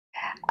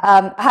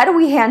How do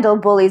we handle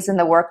bullies in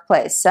the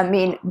workplace? I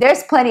mean,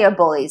 there's plenty of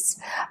bullies,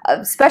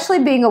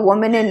 especially being a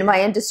woman in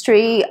my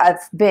industry.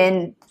 I've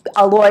been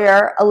a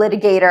lawyer, a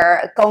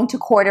litigator, going to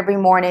court every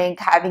morning,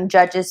 having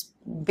judges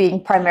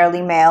being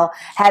primarily male,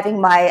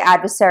 having my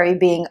adversary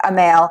being a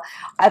male.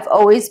 I've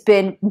always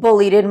been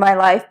bullied in my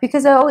life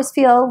because I always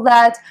feel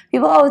that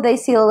people, oh, they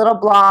see a little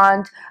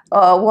blonde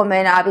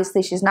woman,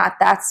 obviously she's not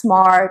that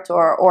smart,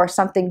 or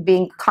something,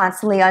 being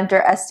constantly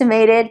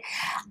underestimated.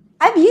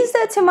 I've used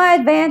that to my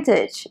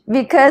advantage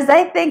because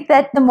I think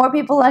that the more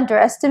people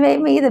underestimate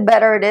me, the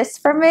better it is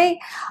for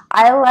me.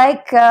 I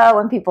like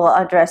when people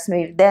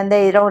underestimate me, then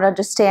they don't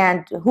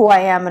understand who I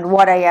am and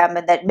what I am,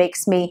 and that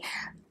makes me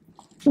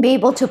be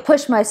able to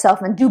push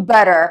myself and do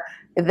better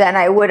than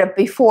I would have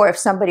before if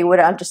somebody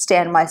would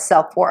understand my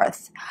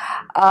self-worth.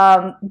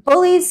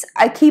 Bullies,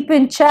 I keep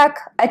in check.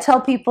 I tell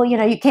people, you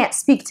know, you can't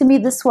speak to me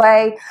this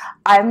way.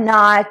 I'm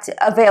not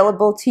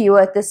available to you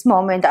at this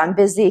moment. I'm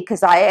busy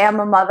because I am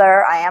a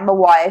mother, I am a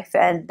wife,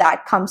 and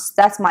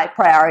that's my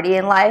priority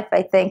in life.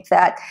 I think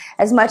that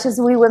as much as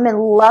we women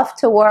love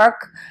to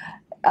work,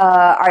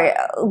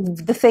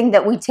 the thing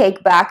that we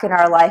take back in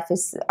our life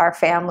is our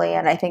family,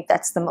 and I think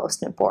that's the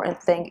most important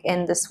thing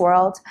in this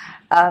world,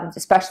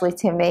 especially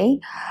to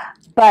me.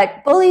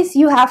 But bullies,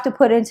 you have to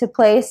put into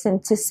place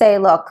and to say,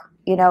 look,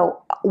 you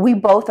know, we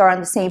both are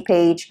on the same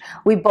page.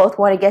 We both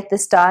want to get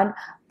this done,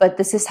 but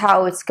this is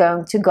how it's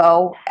going to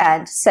go,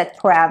 and set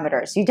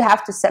parameters. You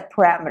have to set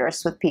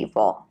parameters with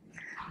people.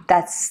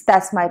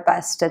 That's my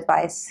best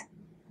advice.